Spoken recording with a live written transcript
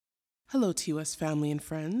Hello, TWS family and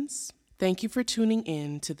friends. Thank you for tuning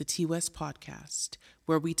in to the TWS podcast,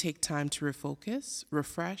 where we take time to refocus,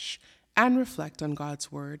 refresh, and reflect on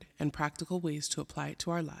God's Word and practical ways to apply it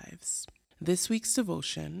to our lives. This week's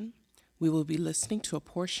devotion, we will be listening to a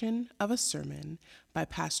portion of a sermon by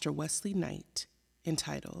Pastor Wesley Knight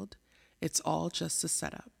entitled, "It's All Just a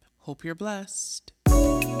Setup." Hope you're blessed.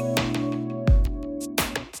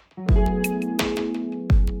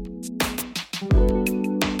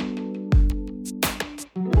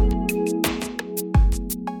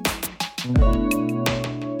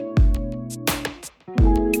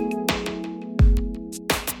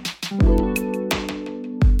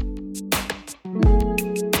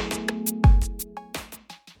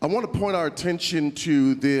 I want to point our attention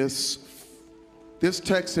to this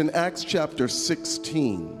text in Acts chapter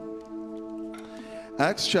 16.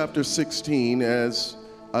 Acts chapter 16, as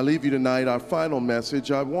I leave you tonight, our final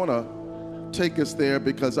message, I want to take us there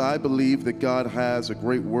because I believe that God has a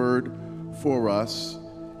great word for us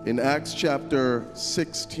in Acts chapter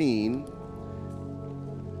 16.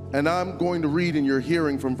 And I'm going to read in your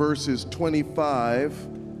hearing from verses 25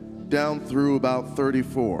 down through about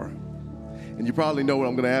 34. And you probably know what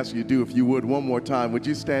I'm going to ask you to do. If you would, one more time, would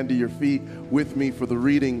you stand to your feet with me for the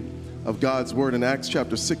reading of God's Word in Acts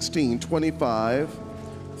chapter 16, 25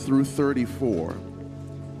 through 34.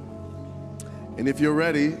 And if you're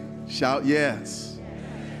ready, shout yes.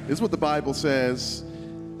 This is what the Bible says.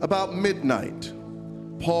 About midnight,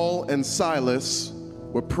 Paul and Silas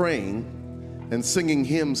were praying and singing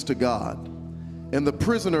hymns to God, and the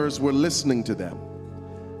prisoners were listening to them.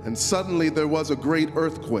 And suddenly there was a great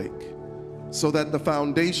earthquake, so that the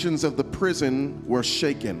foundations of the prison were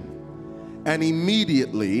shaken. And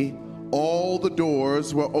immediately all the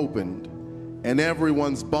doors were opened, and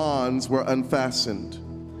everyone's bonds were unfastened.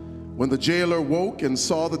 When the jailer woke and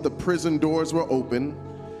saw that the prison doors were open,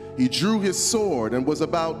 he drew his sword and was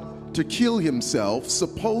about to kill himself,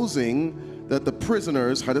 supposing that the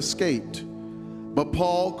prisoners had escaped. But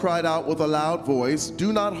Paul cried out with a loud voice,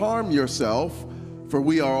 "Do not harm yourself, for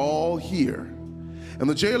we are all here." And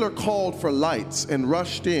the jailer called for lights and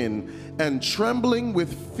rushed in, and trembling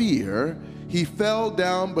with fear, he fell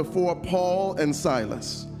down before Paul and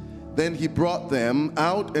Silas. Then he brought them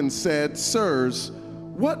out and said, "Sirs,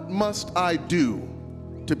 what must I do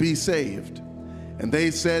to be saved?" And they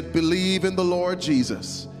said, "Believe in the Lord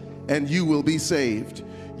Jesus, and you will be saved,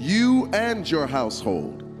 you and your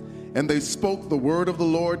household." And they spoke the word of the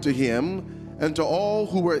Lord to him and to all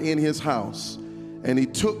who were in his house. And he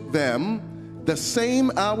took them the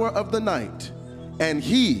same hour of the night, and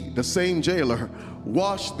he, the same jailer,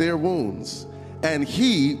 washed their wounds, and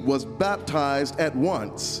he was baptized at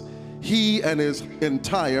once, he and his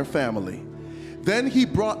entire family. Then he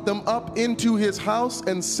brought them up into his house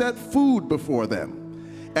and set food before them,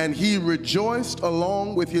 and he rejoiced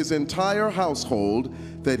along with his entire household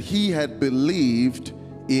that he had believed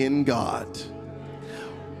in God.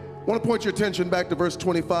 I want to point your attention back to verse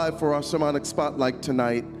 25 for our sermonic spotlight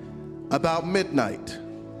tonight. About midnight,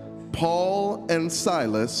 Paul and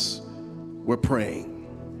Silas were praying.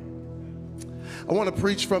 I want to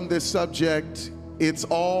preach from this subject, it's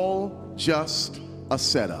all just a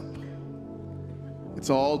setup. It's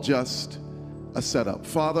all just a setup.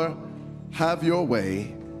 Father, have your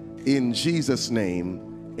way in Jesus' name,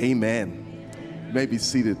 amen. You may be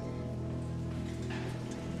seated.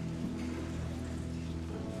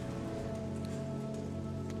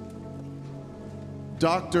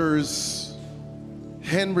 Doctors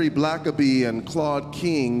Henry Blackaby and Claude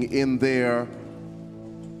King, in their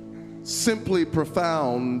simply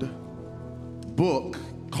profound book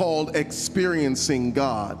called Experiencing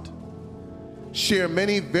God, share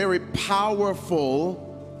many very powerful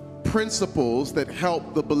principles that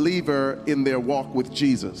help the believer in their walk with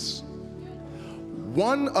Jesus.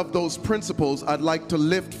 One of those principles I'd like to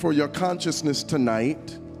lift for your consciousness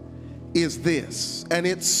tonight is this, and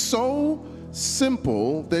it's so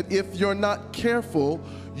simple that if you're not careful,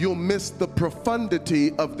 you'll miss the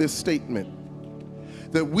profundity of this statement.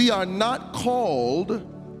 That we are not called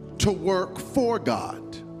to work for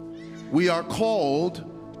God. We are called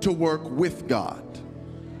to work with God.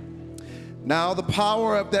 Now, the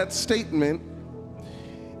power of that statement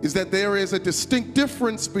is that there is a distinct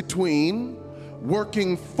difference between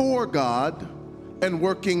working for God and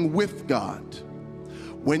working with God.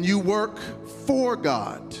 When you work for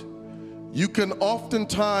God, you can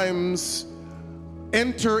oftentimes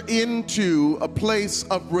enter into a place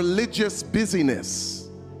of religious busyness,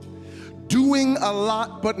 doing a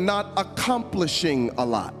lot but not accomplishing a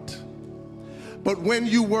lot. But when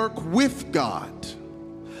you work with God,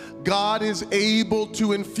 God is able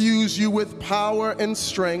to infuse you with power and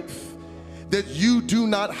strength that you do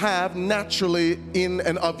not have naturally in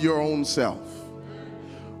and of your own self.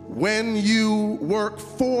 When you work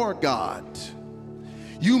for God,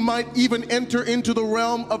 you might even enter into the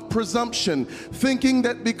realm of presumption, thinking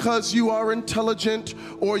that because you are intelligent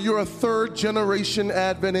or you're a third-generation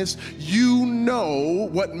Adventist, you know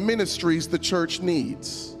what ministries the church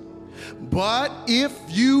needs. But if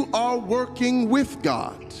you are working with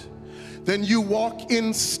God, then you walk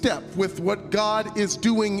in step with what God is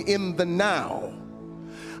doing in the now.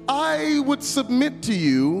 I would submit to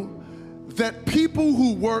you that people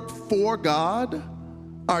who work for God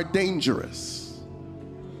are dangerous.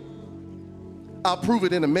 I'll prove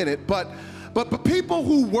it in a minute, but people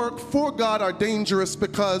who work for God are dangerous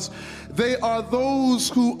because they are those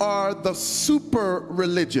who are the super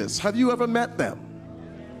religious. Have you ever met them?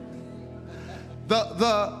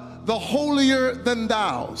 The holier than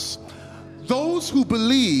thous. Those who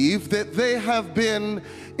believe that they have been,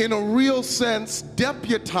 in a real sense,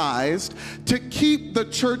 deputized to keep the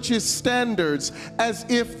church's standards as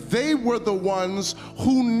if they were the ones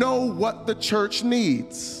who know what the church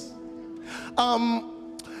needs.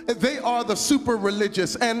 They are the super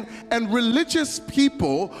religious, and religious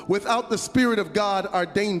people without the Spirit of God are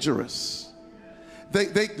dangerous.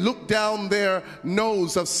 They look down their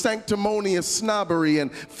nose of sanctimonious snobbery and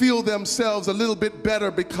feel themselves a little bit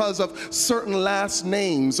better because of certain last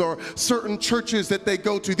names or certain churches that they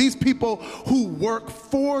go to. These people who work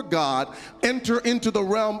for God enter into the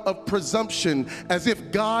realm of presumption as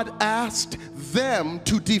if God asked them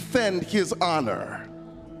to defend his honor.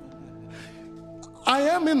 I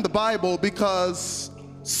am in the Bible because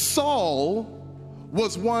Saul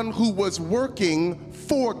was one who was working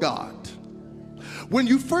for God. When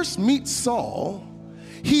you first meet Saul,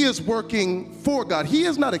 he is working for God. He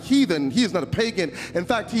is not a heathen. He is not a pagan. In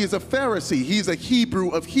fact, he is a Pharisee. He's a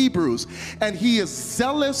Hebrew of Hebrews, and he is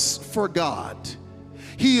zealous for God.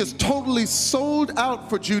 He is totally sold out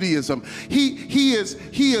for Judaism. He is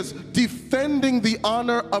defending the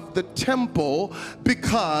honor of the temple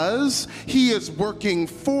because he is working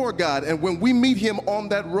for God. And when we meet him on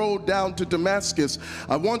that road down to Damascus,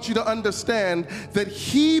 I want you to understand that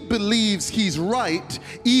he believes he's right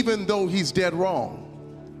even though he's dead wrong.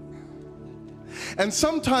 And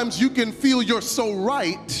sometimes you can feel you're so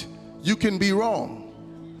right, you can be wrong.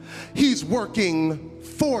 He's working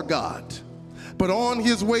for God. But on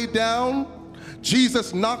his way down,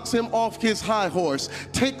 Jesus knocks him off his high horse,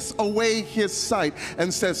 takes away his sight,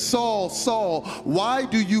 and says, Saul, Saul, why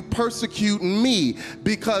do you persecute me?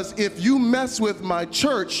 Because if you mess with my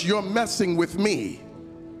church, you're messing with me.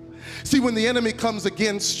 See, when the enemy comes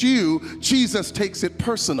against you, Jesus takes it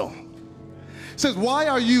personal. Says, why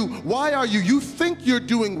are you think you're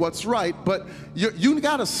doing what's right, but you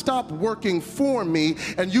got to stop working for me,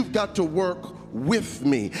 and you've got to work with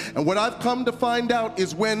me. And what I've come to find out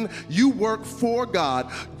is when you work for God,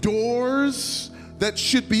 doors that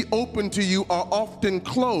should be open to you are often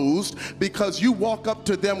closed because you walk up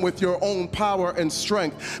to them with your own power and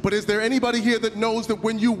strength. But is there anybody here that knows that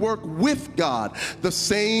when you work with God, the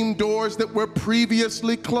same doors that were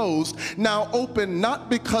previously closed now open, not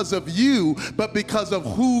because of you, but because of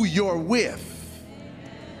who you're with?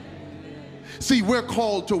 See, we're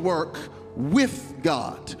called to work with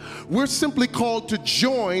God. We're simply called to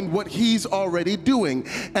join what he's already doing.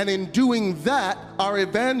 And in doing that, our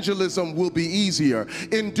evangelism will be easier.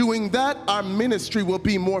 In doing that, our ministry will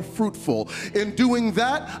be more fruitful. In doing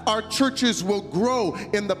that, our churches will grow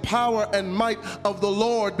in the power and might of the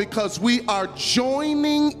Lord because we are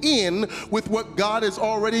joining in with what God is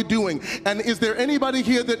already doing. And is there anybody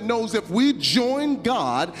here that knows if we join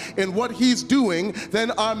God in what he's doing,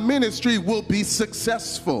 then our ministry will be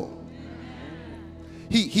successful?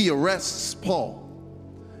 He arrests Paul,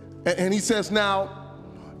 and he says, now,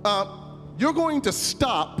 you're going to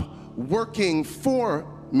stop working for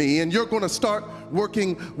me, and you're going to start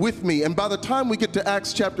working with me. And by the time we get to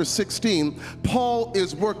Acts chapter 16, Paul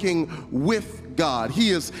is working with God. He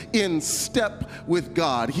is in step with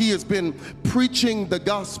God. He has been preaching the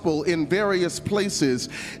gospel in various places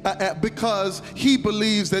because he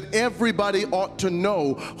believes that everybody ought to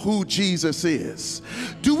know who Jesus is.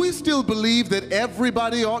 Do we still believe that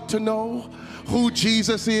everybody ought to know who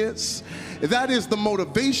Jesus is? That is the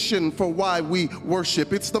motivation for why we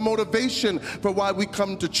worship. It's the motivation for why we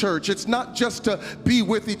come to church. It's not just to be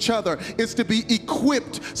with each other. It's to be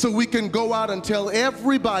equipped so we can go out and tell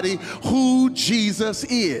everybody who Jesus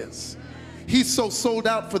is. He's so sold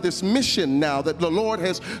out for this mission now that the Lord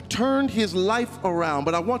has turned his life around.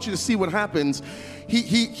 But I want you to see what happens.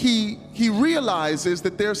 He realizes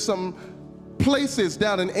that there's some places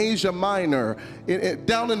down in Asia Minor,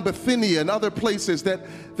 down in Bithynia and other places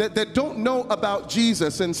that don't know about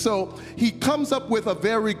Jesus. And so he comes up with a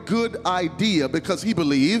very good idea because he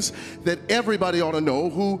believes that everybody ought to know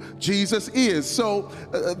who Jesus is. So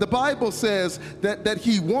the Bible says that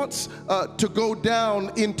he wants to go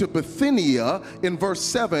down into Bithynia in verse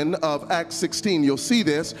 7 of Acts 16. You'll see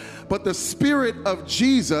this. But the Spirit of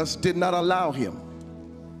Jesus did not allow him.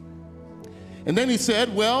 And then he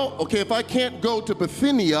said, well, okay, if I can't go to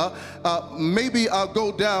Bithynia, maybe I'll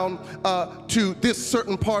go down to this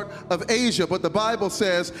certain part of Asia. But the Bible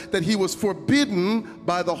says that he was forbidden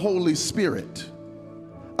by the Holy Spirit.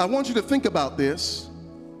 I want you to think about this.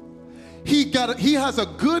 He has a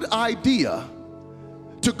good idea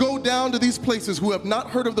to go down to these places who have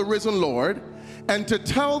not heard of the risen Lord and to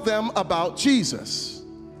tell them about Jesus.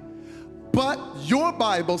 But your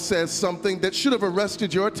Bible says something that should have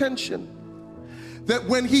arrested your attention. That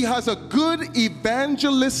when he has a good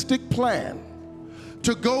evangelistic plan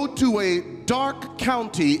to go to a dark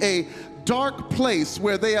county, a dark place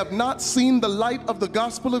where they have not seen the light of the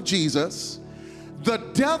gospel of Jesus, the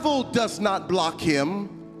devil does not block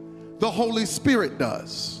him, the Holy Spirit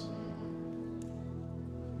does.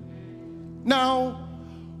 Now,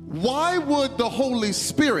 why would the Holy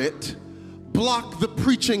Spirit block the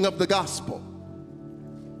preaching of the gospel?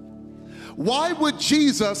 Why would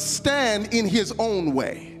Jesus stand in his own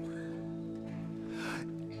way?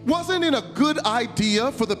 Wasn't it a good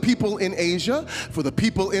idea for the people in Asia, for the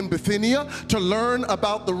people in Bithynia, to learn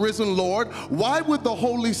about the risen Lord? Why would the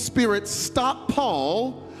Holy Spirit stop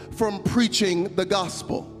Paul from preaching the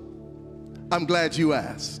gospel? I'm glad you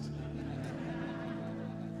asked.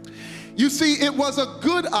 You see, it was a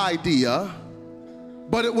good idea,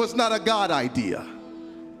 but it was not a God idea.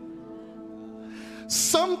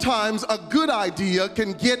 Sometimes a good idea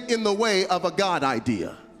can get in the way of a God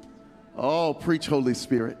idea. Oh, preach, Holy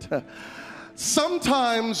Spirit.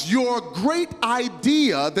 Sometimes your great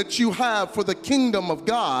idea that you have for the kingdom of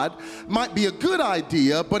God might be a good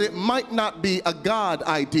idea, but it might not be a God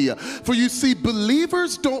idea. For you see,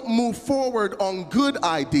 believers don't move forward on good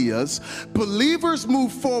ideas. Believers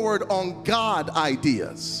move forward on God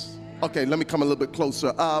ideas. Okay, let me come a little bit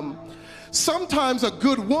closer. Sometimes a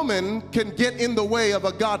good woman can get in the way of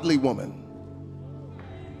a godly woman.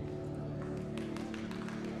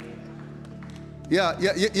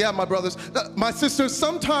 Yeah, my brothers. My sisters,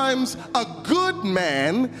 sometimes a good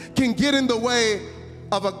man can get in the way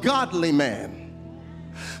of a godly man.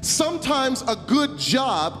 Sometimes a good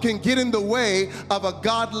job can get in the way of a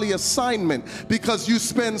godly assignment because you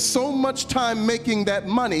spend so much time making that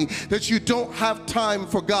money that you don't have time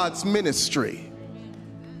for God's ministry.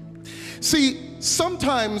 See,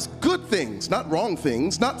 sometimes good things, not wrong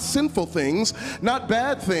things, not sinful things, not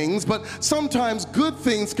bad things, but sometimes good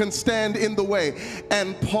things can stand in the way.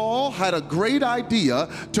 And Paul had a great idea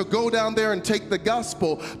to go down there and take the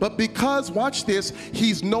gospel, but because, watch this,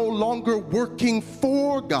 he's no longer working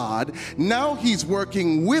for God, now he's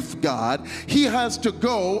working with God. He has to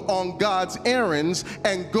go on God's errands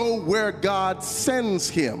and go where God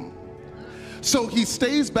sends him. So he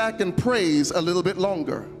stays back and prays a little bit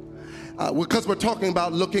longer. Because we're talking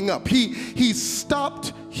about looking up. He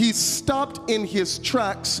stopped in his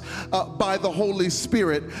tracks by the Holy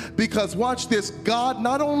Spirit, because watch this, God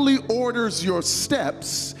not only orders your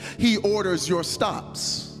steps, he orders your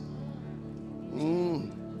stops.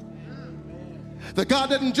 The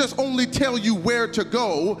God doesn't just only tell you where to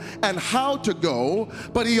go and how to go,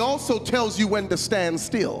 but he also tells you when to stand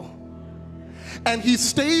still. And he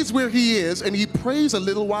stays where he is and he prays a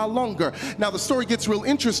little while longer. Now the story gets real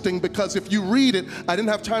interesting because if you read it, I didn't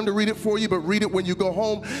have time to read it for you, but read it when you go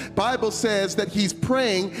home. Bible says that he's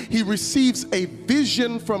praying, he receives a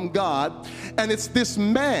vision from God, and it's this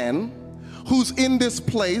man who's in this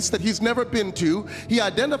place that he's never been to. He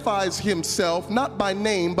identifies himself not by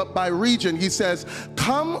name but by region. He says,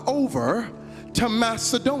 come over to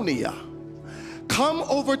Macedonia. Come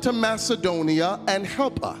over to Macedonia and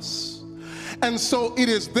help us. And so it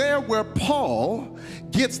is there where Paul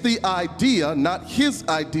gets the idea, not his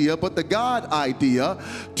idea, but the God idea,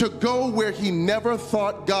 to go where he never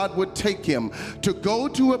thought God would take him, to go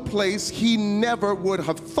to a place he never would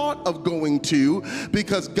have thought of going to,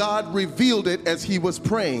 because God revealed it as he was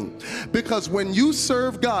praying. Because when you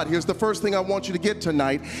serve God, here's the first thing I want you to get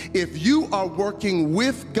tonight, if you are working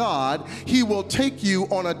with God, he will take you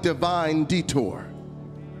on a divine detour.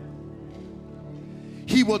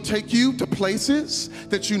 He will take you to places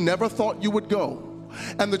that you never thought you would go.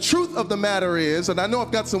 And the truth of the matter is, and I know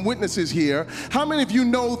I've got some witnesses here, how many of you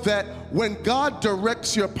know that when God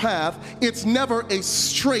directs your path, it's never a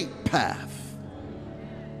straight path?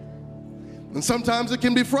 And sometimes it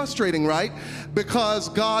can be frustrating, right? Because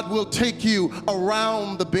God will take you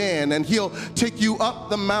around the bend and he'll take you up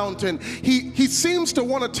the mountain. He seems to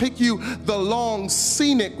want to take you the long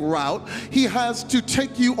scenic route. He has to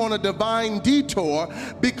take you on a divine detour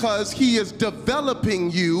because he is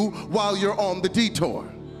developing you while you're on the detour.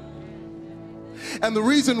 And the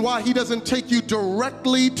reason why he doesn't take you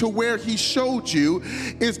directly to where he showed you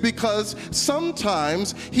is because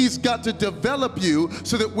sometimes he's got to develop you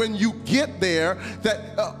so that when you get there,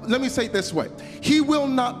 let me say it this way. He will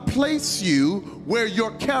not place you where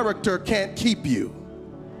your character can't keep you.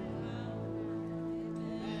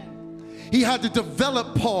 He had to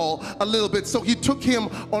develop Paul a little bit, so he took him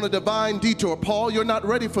on a divine detour. Paul, you're not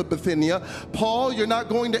ready for Bithynia. Paul, you're not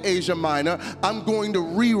going to Asia Minor. I'm going to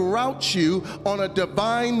reroute you on a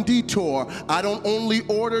divine detour. I don't only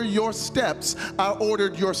order your steps, I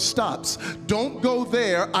ordered your stops. Don't go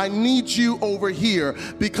there. I need you over here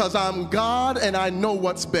because I'm God and I know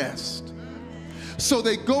what's best. So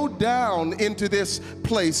they go down into this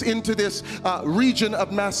place, into this region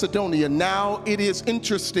of Macedonia. Now it is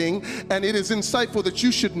interesting and it is insightful that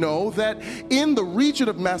you should know that in the region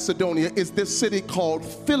of Macedonia is this city called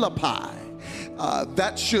Philippi.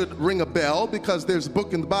 That should ring a bell because there's a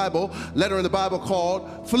book in the Bible, letter in the Bible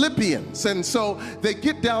called Philippians. And so they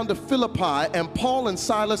get down to Philippi and Paul and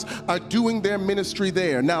Silas are doing their ministry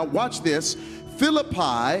there. Now watch this.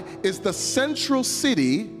 Philippi is the central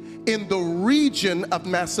city in the region of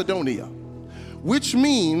Macedonia, which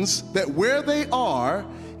means that where they are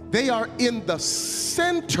in the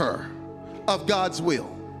center of God's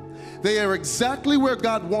will. They are exactly where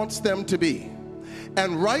God wants them to be.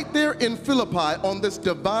 And right there in Philippi on this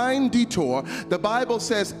divine detour, the Bible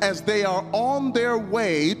says as they are on their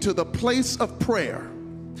way to the place of prayer,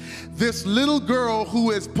 this little girl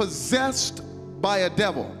who is possessed by a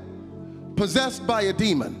devil, possessed by a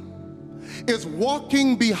demon, is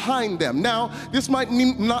walking behind them. Now, this might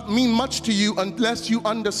not mean much to you unless you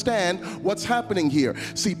understand what's happening here.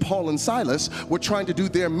 See, Paul and Silas were trying to do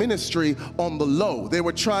their ministry on the low. They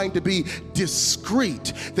were trying to be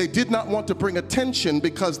discreet. They did not want to bring attention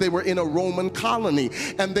because they were in a Roman colony,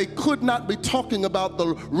 and they could not be talking about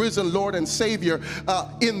the risen Lord and Savior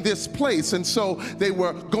in this place. And so they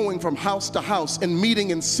were going from house to house and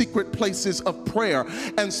meeting in secret places of prayer.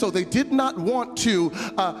 And so they did not want to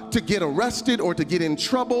get arrested or to get in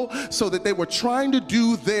trouble, so that they were trying to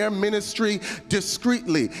do their ministry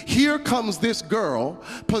discreetly. Here comes this girl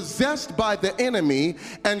possessed by the enemy,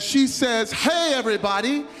 and she says, "Hey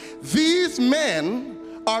everybody, these men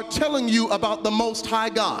are telling you about the Most High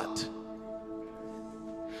God."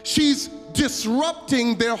 She's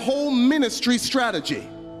disrupting their whole ministry strategy.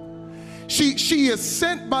 She is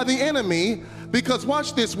sent by the enemy. Because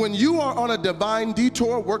watch this, when you are on a divine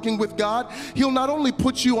detour working with God, he'll not only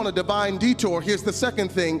put you on a divine detour, here's the second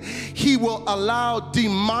thing, he will allow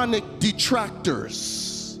demonic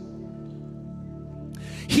detractors.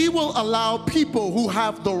 He will allow people who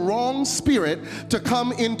have the wrong spirit to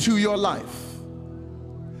come into your life.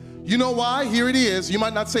 You know why? Here it is. You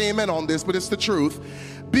might not say amen on this, but it's the truth.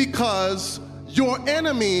 Because your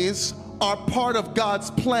enemies are part of God's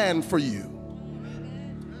plan for you.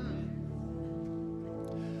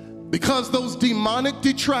 Because those demonic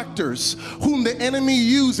detractors whom the enemy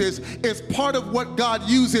uses is part of what God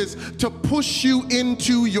uses to push you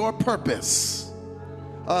into your purpose.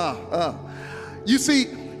 You see,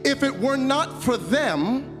 if it were not for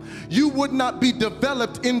them, you would not be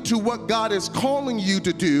developed into what God is calling you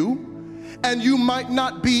to do, and you might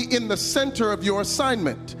not be in the center of your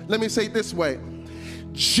assignment. Let me say it this way.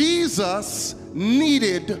 Jesus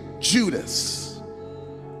needed Judas.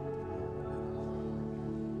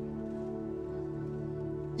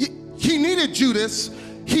 He needed Judas.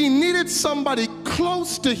 He needed somebody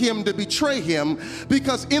close to him to betray him,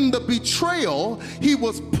 because in the betrayal, he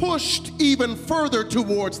was pushed even further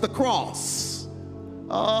towards the cross.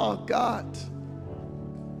 Oh, God.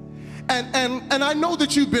 And I know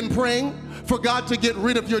that you've been praying for God to get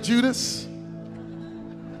rid of your Judas.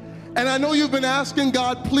 And I know you've been asking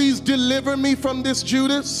God, please deliver me from this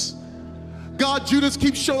Judas. God, Judas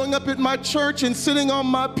keeps showing up at my church and sitting on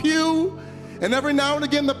my pew. And every now and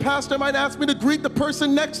again, the pastor might ask me to greet the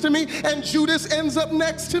person next to me, and Judas ends up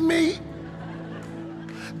next to me.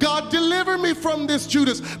 God, deliver me from this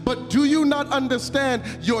Judas. But do you not understand?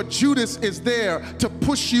 Your Judas is there to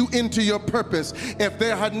push you into your purpose. If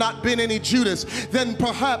there had not been any Judas, then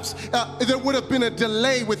perhaps there would have been a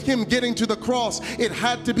delay with him getting to the cross. It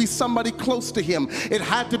had to be somebody close to him. It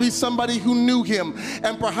had to be somebody who knew him.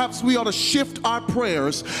 And perhaps we ought to shift our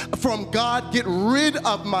prayers from God, get rid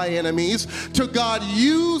of my enemies, to God,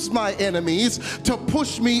 use my enemies to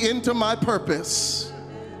push me into my purpose.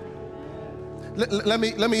 Let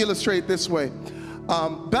me illustrate this way.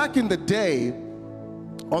 Back in the day,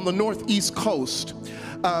 on the northeast coast,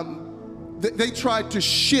 they tried to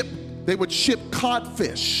ship, they would ship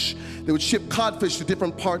codfish. They would ship codfish to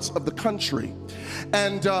different parts of the country.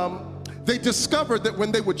 And they discovered that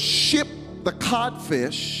when they would ship the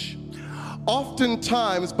codfish,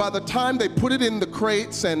 oftentimes by the time they put it in the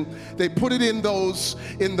crates and they put it in those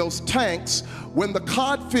tanks, when the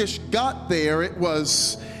codfish got there, it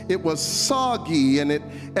was soggy and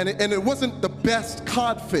it wasn't the best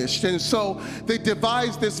codfish. And so they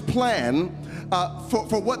devised this plan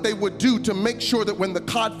for what they would do to make sure that when the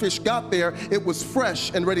codfish got there, it was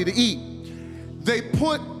fresh and ready to eat. They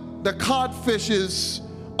put the codfish's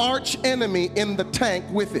arch enemy in the tank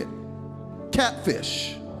with it,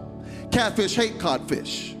 catfish. Catfish hate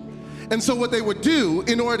codfish. And so what they would do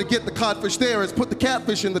in order to get the codfish there is put the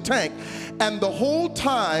catfish in the tank. And the whole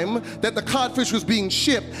time that the codfish was being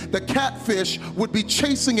shipped, the catfish would be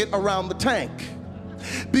chasing it around the tank.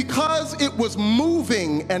 Because it was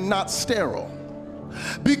moving and not sterile.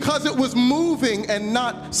 Because it was moving and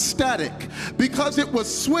not static. Because it was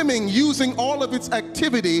swimming using all of its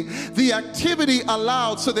activity, the activity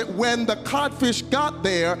allowed so that when the codfish got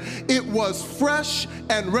there, it was fresh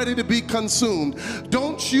and ready to be consumed.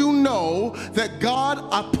 Don't you know that God,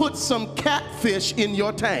 I put some catfish in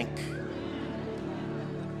your tank?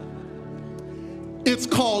 It's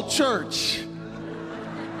called church.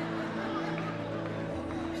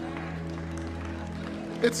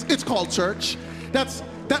 It's called church. That's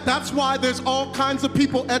why there's all kinds of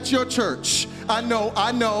people at your church. I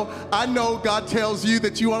know God tells you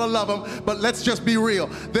that you want to love them, but let's just be real.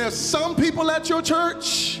 There's some people at your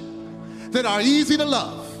church that are easy to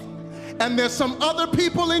love, and there's some other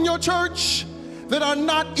people in your church that are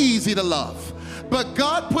not easy to love. But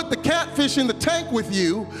God put the catfish in the tank with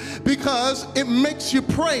you because it makes you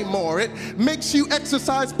pray more. It makes you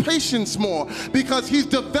exercise patience more because he's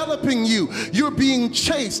developing you. You're being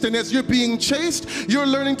chased, and as you're being chased, you're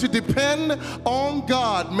learning to depend on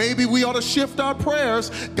God. Maybe we ought to shift our prayers.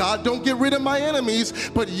 God, don't get rid of my enemies,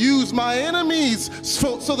 but use my enemies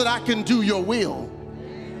so that I can do your will.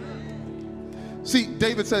 See,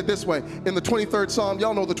 David said this way in the 23rd Psalm.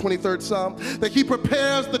 Y'all know the 23rd Psalm, that he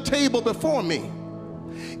prepares the table before me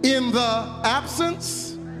in the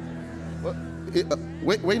absence,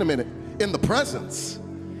 wait a minute, in the presence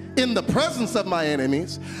of my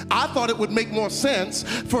enemies. I thought it would make more sense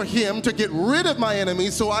for him to get rid of my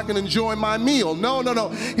enemies so I can enjoy my meal. No.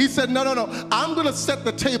 He said, no. I'm going to set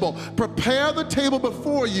the table. Prepare the table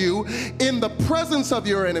before you in the presence of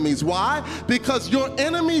your enemies. Why? Because your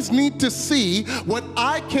enemies need to see what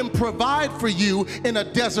I can provide for you in a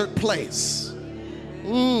desert place.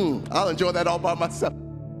 I'll enjoy that all by myself.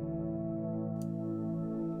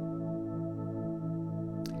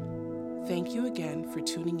 Thank you again for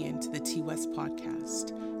tuning in to the T-West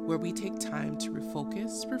podcast, where we take time to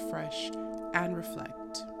refocus, refresh, and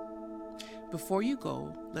reflect. Before you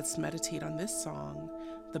go, let's meditate on this song,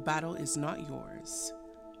 "The Battle Is Not Yours"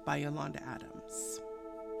 by Yolanda Adams.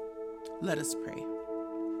 Let us pray.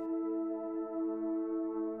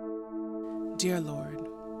 Dear Lord,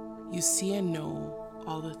 you see and know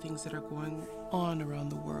all the things that are going on around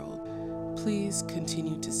the world. Please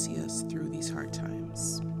continue to see us through these hard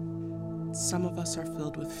times. Some of us are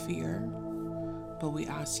filled with fear, but we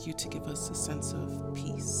ask you to give us a sense of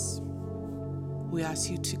peace. We ask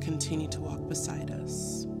you to continue to walk beside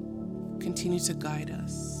us, continue to guide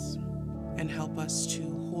us, and help us to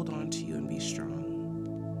hold on to you and be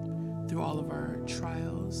strong through all of our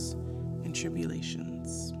trials and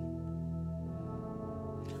tribulations.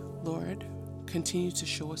 Lord, continue to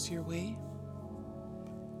show us your way.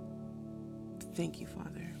 Thank you,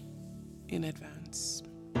 Father, in advance.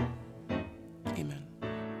 Amen.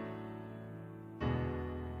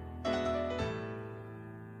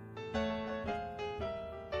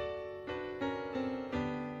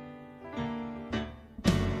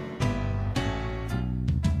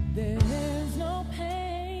 There's no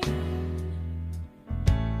pain,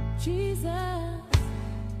 Jesus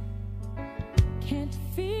can't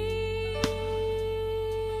feel,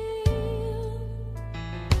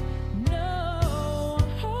 no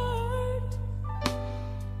hurt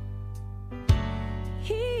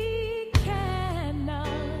He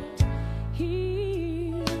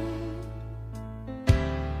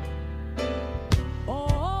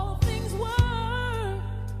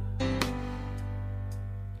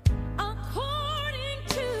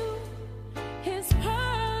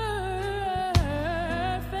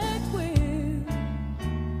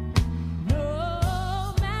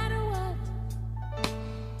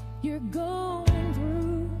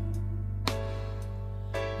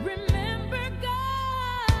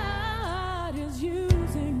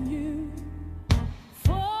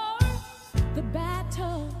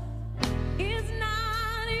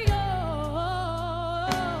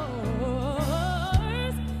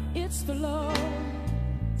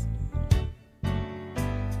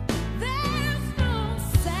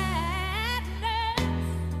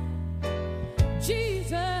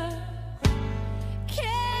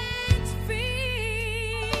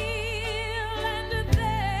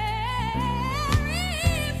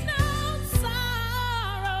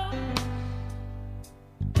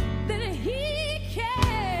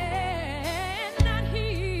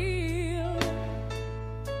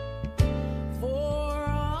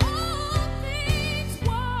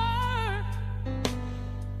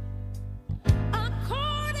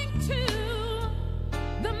to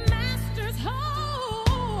the Master's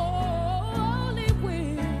holy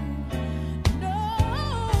will. No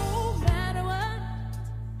matter what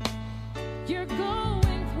you're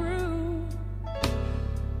going through,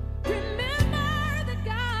 remember that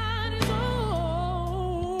God is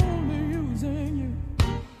only using you.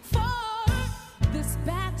 For this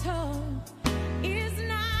battle is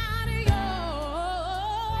not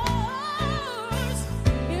yours,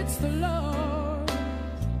 it's the Lord.